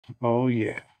Oh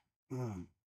yeah. Mm.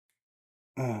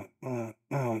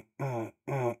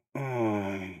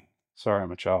 Sorry,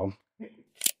 I'm a child.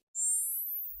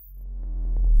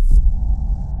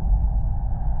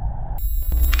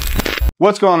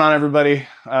 What's going on, everybody?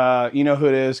 You know who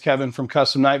it is, Kevin from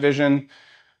Custom Night Vision.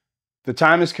 The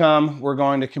time has come. We're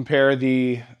going to compare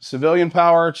the civilian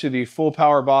power to the full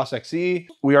power Boss XE.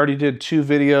 We already did 2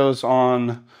 videos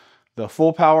on the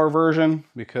full power version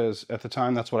because at the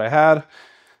time that's what I had,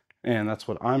 and that's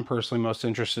what I'm personally most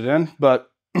interested in.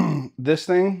 But this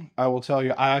thing, I will tell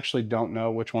you, I actually don't know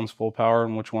which one's full power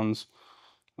and which one's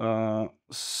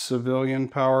civilian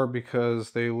power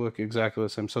because they look exactly the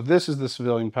same. So this is the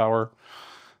civilian power.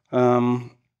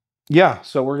 Yeah,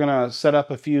 so we're gonna set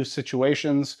up a few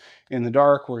situations in the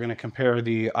dark. We're gonna compare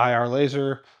the IR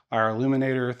laser, IR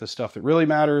illuminator, the stuff that really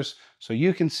matters, so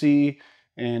you can see.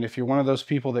 And if you're one of those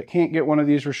people that can't get one of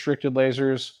these restricted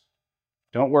lasers,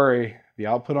 don't worry. The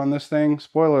output on this thing,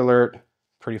 spoiler alert,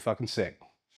 pretty fucking sick.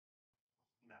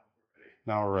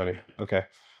 Now we're ready. Okay.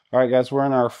 All right, guys, we're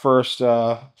in our first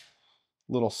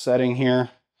little setting here,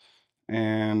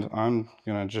 and I'm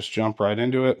gonna just jump right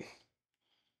into it.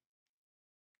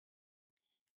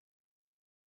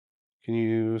 Can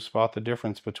you spot the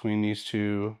difference between these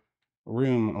two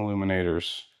room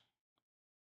illuminators?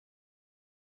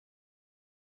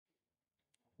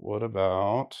 What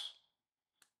about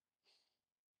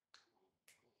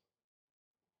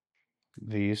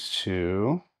these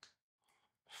two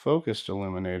focused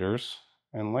illuminators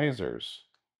and lasers?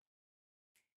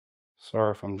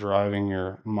 Sorry if I'm driving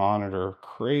your monitor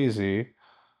crazy.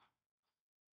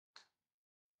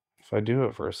 If I do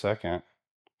it for a second,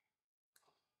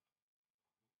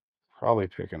 probably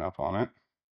picking up on it.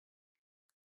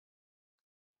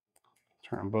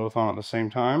 Turn them both on at the same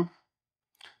time.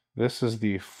 This is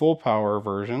the full power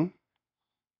version.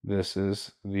 This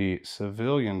is the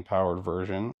civilian powered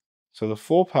version. So the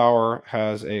full power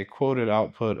has a quoted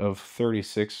output of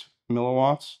 36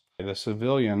 milliwatts. The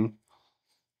civilian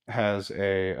has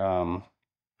a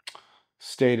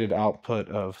stated output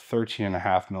of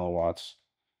 13.5 milliwatts.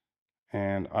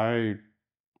 And I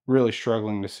really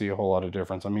struggling to see a whole lot of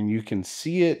difference. I mean, you can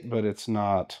see it, but it's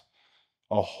not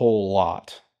a whole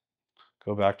lot.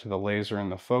 Go back to the laser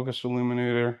and the focus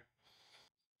illuminator.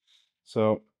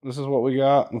 So this is what we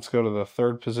got. Let's go to the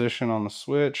third position on the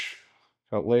switch.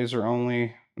 Got laser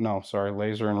only. No, sorry,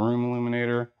 laser and room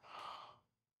illuminator.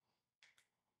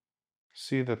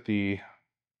 See that the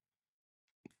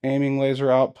aiming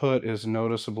laser output is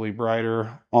noticeably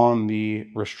brighter on the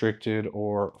restricted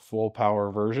or full power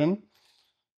version,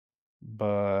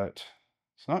 but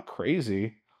it's not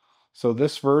crazy. So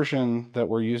this version that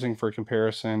we're using for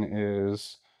comparison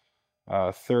is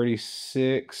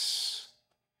 36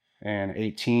 and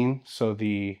 18. So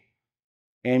the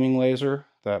aiming laser,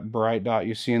 that bright dot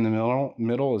you see in the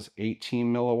middle is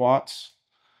 18 milliwatts.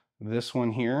 This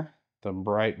one here, the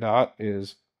bright dot,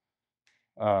 is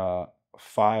 5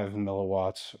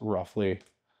 milliwatts roughly.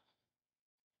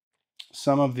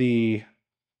 Some of the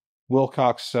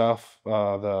Wilcox stuff,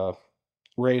 the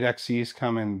RAID XEs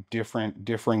come in differing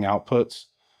outputs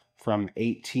from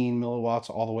 18 milliwatts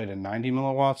all the way to 90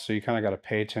 milliwatts. So you kind of got to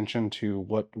pay attention to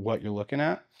what you're looking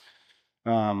at.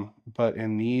 But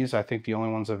in these, I think the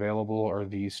only ones available are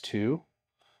these two.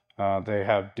 They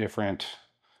have different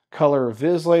color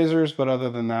vis lasers, but other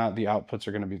than that, the outputs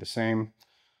are going to be the same.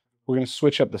 We're going to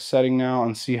switch up the setting now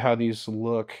and see how these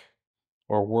look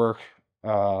or work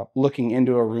looking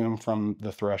into a room from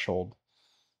the threshold.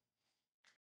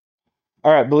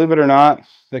 All right, believe it or not,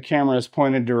 the camera is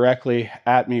pointed directly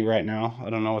at me right now. I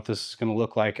don't know what this is going to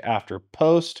look like after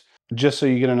post, just so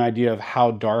you get an idea of how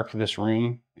dark this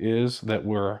room is that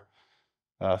we're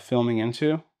filming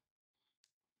into.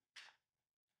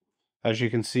 As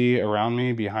you can see around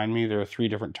me, behind me, there are 3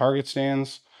 different target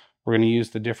stands. We're going to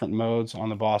use the different modes on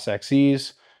the Boss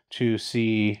XEs to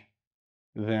see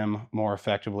them more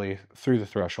effectively through the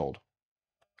threshold.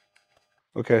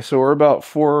 Okay, so we're about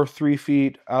 3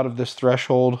 feet out of this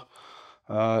threshold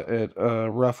at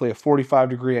roughly a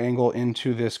 45-degree angle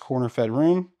into this corner-fed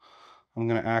room. I'm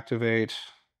going to activate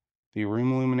the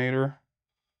room illuminator.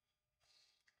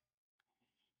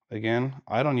 Again,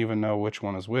 I don't even know which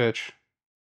one is which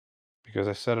because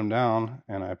I set them down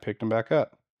and I picked them back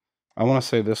up. I want to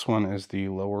say this one is the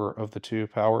lower of the 2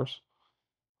 powers.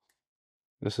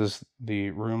 This is the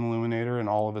room illuminator in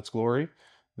all of its glory.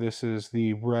 This is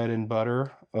the bread and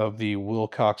butter of the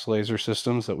Wilcox laser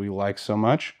systems that we like so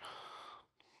much.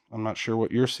 I'm not sure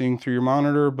what you're seeing through your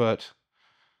monitor, but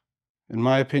in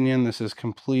my opinion, this is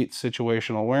complete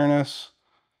situational awareness.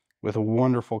 with a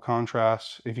wonderful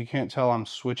contrast. If you can't tell, I'm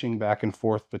switching back and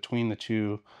forth between the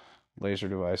two laser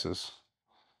devices.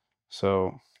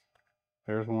 So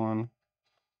there's one.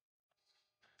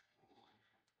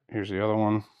 Here's the other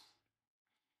one.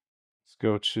 Let's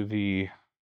go to the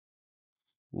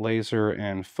laser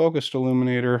and focused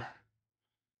illuminator.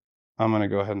 I'm going to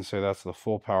go ahead and say that's the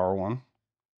full power one.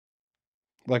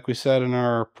 Like we said in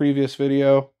our previous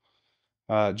video,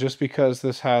 just because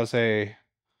this has a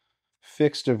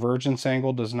fixed divergence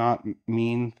angle does not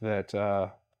mean that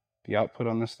the output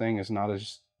on this thing is not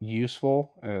as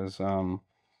useful as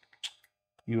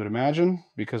you would imagine,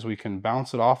 because we can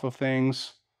bounce it off of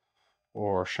things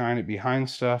or shine it behind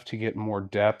stuff to get more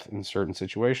depth in certain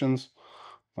situations.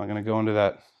 I'm not going to go into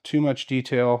that too much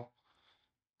detail,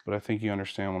 but I think you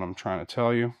understand what I'm trying to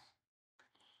tell you.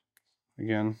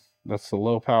 Again, that's the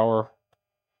low power.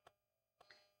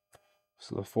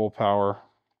 So the full power.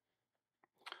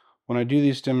 When I do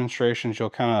these demonstrations, you'll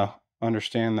kind of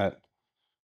understand that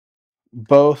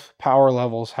both power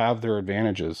levels have their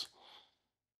advantages.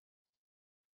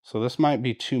 So this might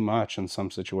be too much in some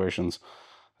situations,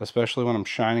 especially when I'm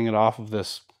shining it off of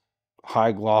this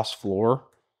high gloss floor.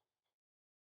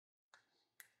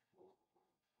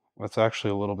 That's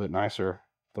actually a little bit nicer,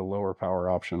 the lower power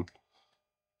option.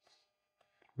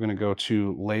 We're going to go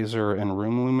to laser and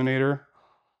room illuminator.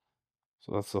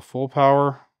 So that's the full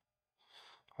power.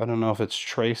 I don't know if it's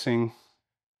tracing,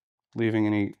 leaving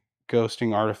any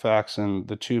ghosting artifacts in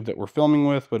the tube that we're filming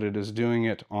with, but it is doing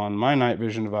it on my night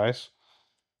vision device.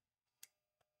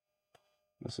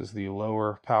 This is the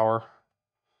lower power.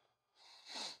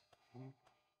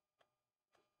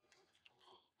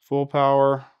 Full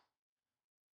power.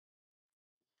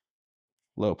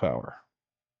 Low power.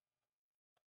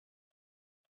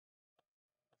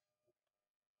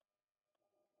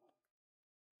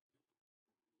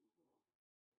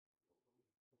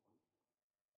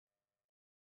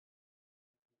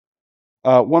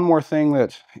 One more thing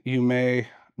that you may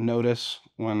notice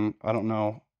when, I don't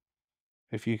know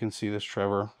if you can see this,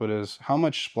 Trevor, but is how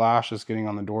much splash is getting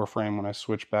on the door frame when I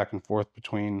switch back and forth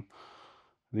between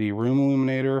the room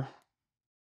illuminator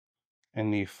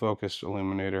and the focused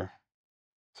illuminator.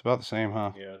 It's about the same,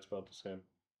 huh? Yeah, it's about the same.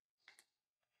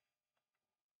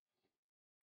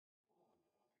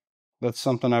 That's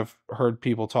something I've heard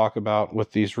people talk about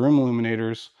with these room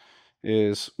illuminators,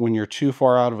 is when you're too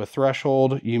far out of a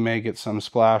threshold, you may get some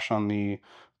splash on the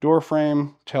door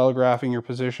frame, telegraphing your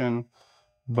position,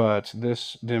 but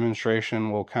this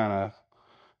demonstration will kind of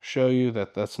show you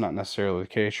that that's not necessarily the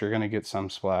case. You're going to get some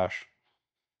splash.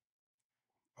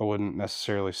 I wouldn't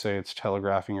necessarily say it's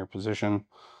telegraphing your position.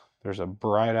 There's a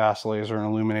bright ass laser and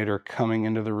illuminator coming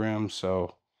into the room,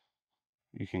 so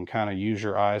you can kind of use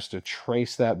your eyes to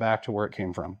trace that back to where it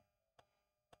came from.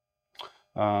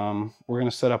 We're going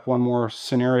to set up one more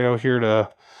scenario here to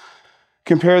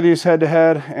compare these head to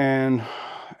head and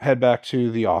head back to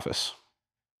the office.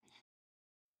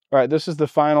 All right, this is the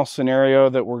final scenario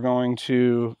that we're going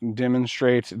to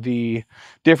demonstrate the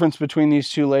difference between these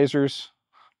two lasers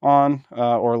on,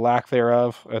 or lack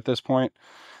thereof at this point.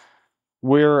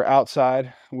 We're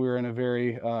outside. We're in a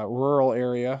very rural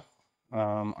area.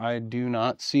 I do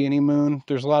not see any moon.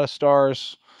 There's a lot of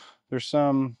stars. There's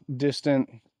some distant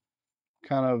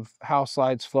kind of house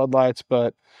lights, floodlights,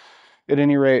 but at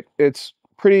any rate, it's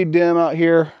pretty dim out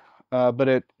here, but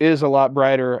it is a lot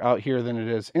brighter out here than it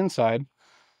is inside.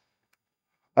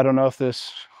 I don't know if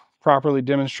this properly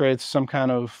demonstrates some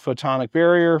kind of photonic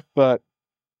barrier, but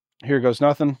here goes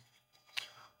nothing.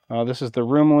 This is the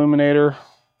room illuminator,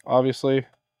 obviously.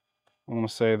 I'm going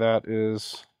to say that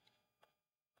is,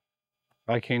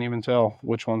 I can't even tell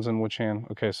which one's in which hand.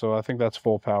 Okay, so I think that's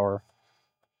full power.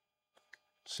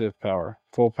 Sieve power.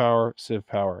 Full power, sieve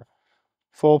power.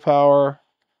 Full power,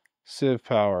 sieve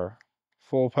power.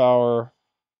 Full power,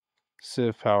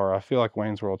 sieve power. I feel like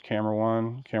Wayne's World. Camera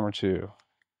 1, camera 2.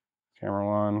 Camera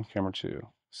 1, camera 2.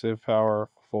 Sieve power,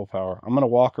 full power. I'm going to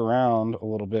walk around a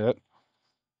little bit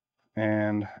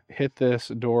and hit this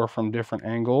door from different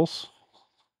angles.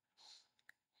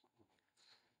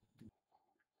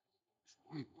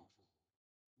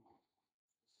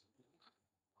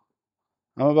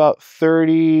 I'm about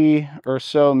 30 or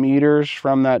so meters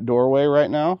from that doorway right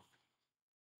now.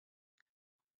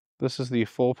 This is the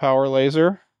full power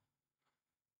laser,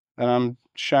 and I'm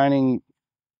shining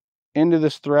into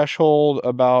this threshold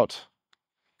about,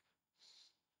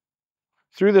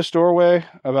 through this doorway,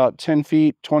 about 10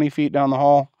 feet, 20 feet down the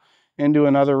hall, into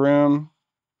another room,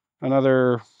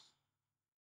 another,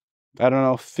 I don't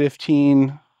know,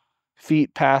 15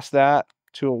 feet past that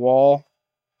to a wall,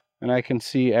 and I can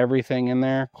see everything in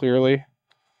there clearly.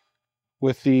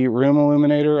 With the room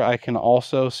illuminator, I can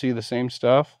also see the same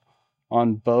stuff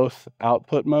on both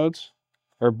output modes,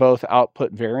 or both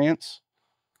output variants.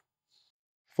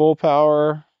 Full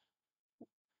power,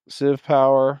 sieve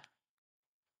power,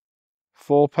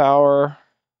 full power,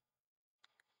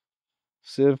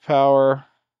 sieve power,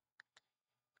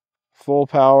 full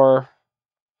power,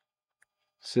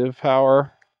 sieve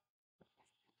power.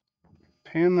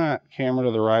 Pan that camera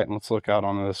to the right and let's look out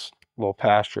on this little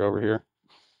pasture over here.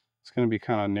 It's going to be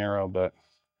kind of narrow, but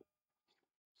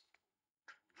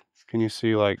can you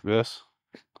see like this?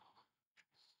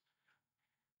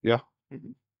 Yeah?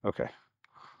 Okay.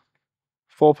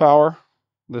 Full power.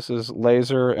 This is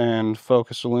laser and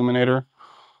focused illuminator,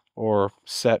 or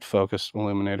set focused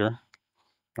illuminator.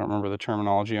 I don't remember the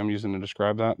terminology I'm using to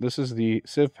describe that. This is the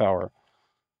sieve power.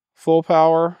 Full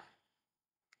power,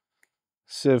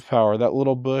 sieve power. That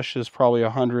little bush is probably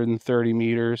 130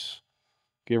 meters,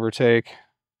 give or take.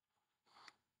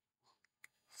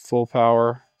 Full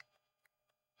power,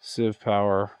 sieve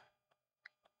power.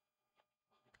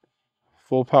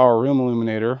 Full power room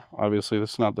illuminator. Obviously,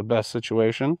 this is not the best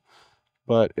situation,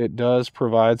 but it does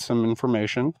provide some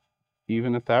information,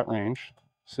 even at that range.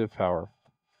 Sieve power.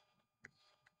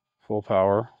 Full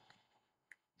power.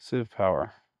 Sieve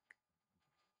power.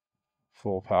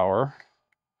 Full power.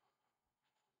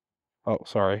 Oh,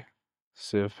 sorry.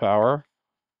 Sieve power.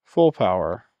 Full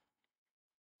power.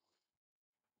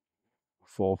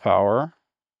 Full power.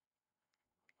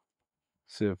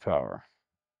 Sieve power.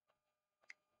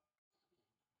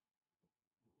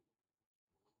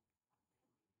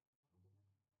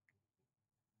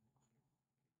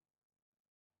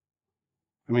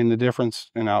 I mean, the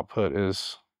difference in output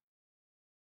is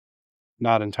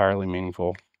not entirely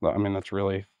meaningful. I mean, that's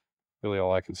really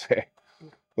all I can say.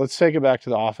 Let's take it back to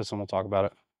the office and we'll talk about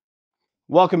it.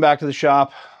 Welcome back to the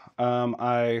shop.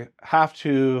 I have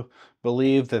to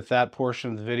believe that that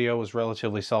portion of the video was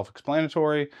relatively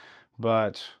self-explanatory,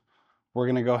 but we're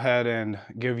going to go ahead and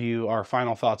give you our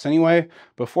final thoughts anyway.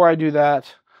 Before I do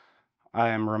that, I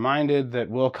am reminded that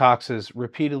Wilcox has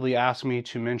repeatedly asked me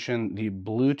to mention the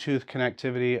Bluetooth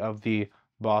connectivity of the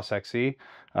BOSS XE.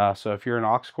 So if you're an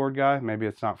aux cord guy, maybe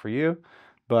it's not for you,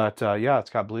 but yeah, it's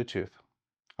got Bluetooth.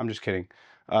 I'm just kidding.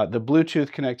 The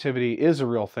Bluetooth connectivity is a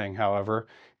real thing, however,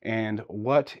 and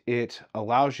what it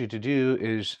allows you to do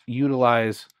is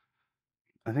utilize,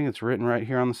 I think it's written right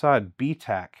here on the side,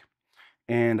 BTAC.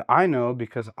 And I know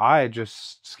because I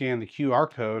just scanned the QR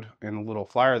code in the little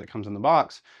flyer that comes in the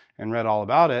box and read all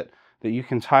about it, that you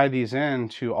can tie these in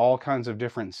to all kinds of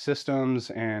different systems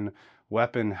and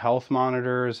weapon health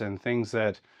monitors and things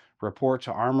that report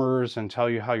to armorers and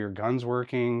tell you how your gun's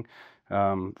working,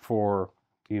 for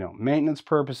maintenance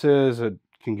purposes. It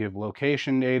can give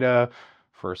location data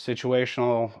for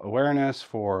situational awareness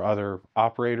for other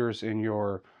operators in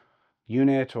your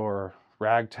unit or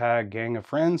ragtag gang of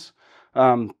friends.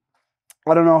 I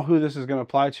don't know who this is going to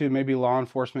apply to. Maybe law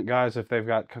enforcement guys if they've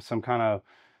got some kind of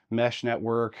mesh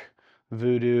network,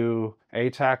 voodoo,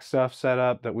 ATAC stuff set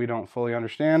up that we don't fully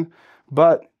understand.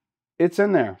 But it's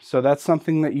in there. So that's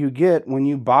something that you get when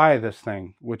you buy this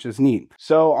thing, which is neat.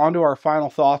 So on to our final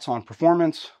thoughts on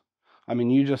performance. I mean,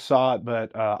 you just saw it,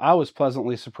 but I was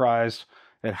pleasantly surprised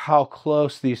at how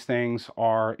close these things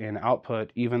are in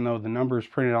output, even though the numbers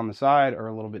printed on the side are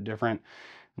a little bit different.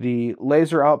 The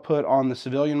laser output on the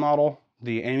civilian model,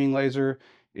 the aiming laser,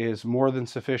 is more than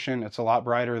sufficient. It's a lot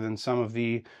brighter than some of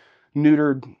the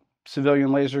neutered civilian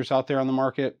lasers out there on the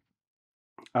market.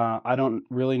 I don't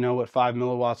really know what 5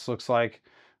 milliwatts looks like,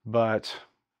 but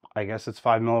I guess it's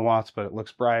 5 milliwatts, but it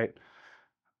looks bright.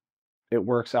 It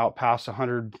works out past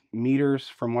 100 meters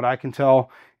from what I can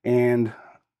tell. And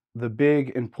the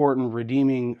big important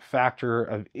redeeming factor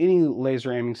of any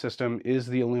laser aiming system is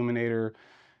the illuminator,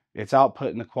 its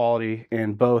output and the quality.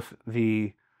 And both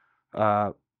the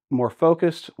more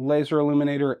focused laser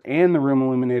illuminator and the room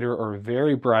illuminator are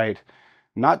very bright,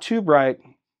 not too bright,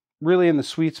 really in the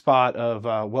sweet spot of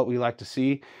what we like to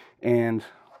see. And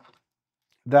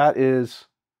that is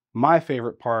my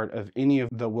favorite part of any of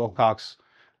the Wilcox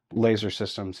laser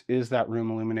systems, is that room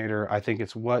illuminator. I think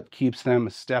it's what keeps them a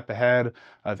step ahead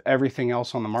of everything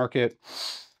else on the market.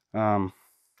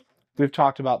 We've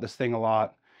talked about this thing a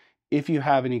lot. If you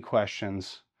have any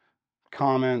questions,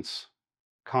 comments,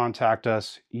 contact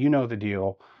us. You know the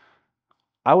deal.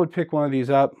 I would pick one of these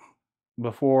up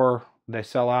before they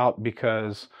sell out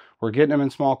because we're getting them in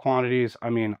small quantities. I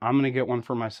mean, I'm going to get one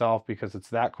for myself because it's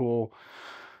that cool.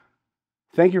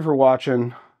 Thank you for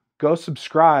watching. Go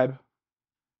subscribe.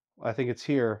 I think it's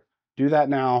here. Do that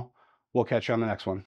now. We'll catch you on the next one.